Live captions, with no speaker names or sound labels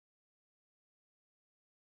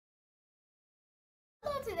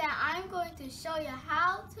today I'm going to show you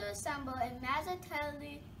how to assemble a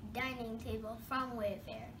Mazzitelli dining table from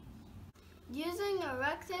Wayfair. Using a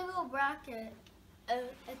rectangle bracket,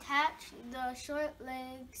 attach the short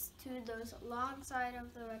legs to the long side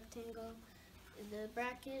of the rectangle. The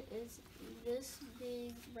bracket is this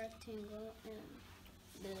big rectangle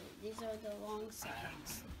and these are the long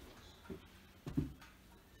sides.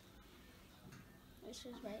 This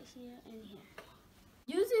is right here and here.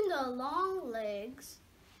 Using the long legs,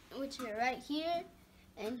 which are right here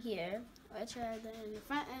and here, which are the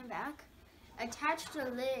front and back, attach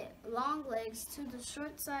the long legs to the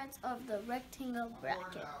short sides of the rectangle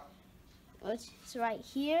bracket, which is right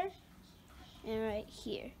here and right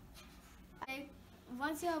here.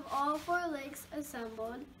 Once you have all four legs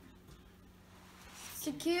assembled,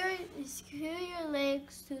 secure your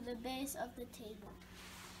legs to the base of the table.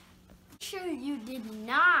 Make sure you did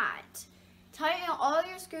not tighten all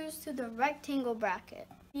your screws to the rectangle bracket.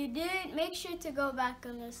 If you did, make sure to go back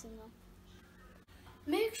and listen them.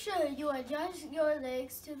 Make sure you adjust your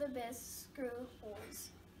legs to the base screw holes.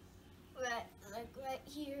 Right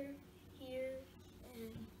here, here,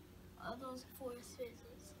 and all those four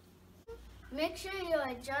spaces. Make sure you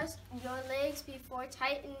adjust your legs before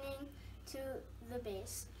tightening to the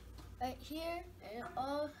base. Right here, and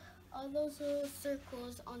all those little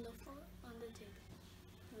circles on the floor, on the table.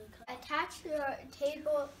 Attach your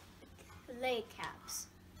table leg caps,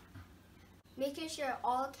 making sure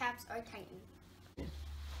all caps are tightened.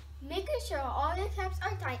 Making sure all the caps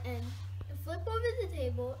are tightened, flip over the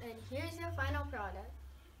table and here's your final product.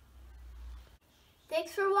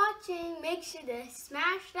 Thanks for watching. Make sure to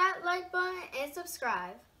smash that like button and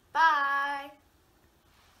subscribe. Bye!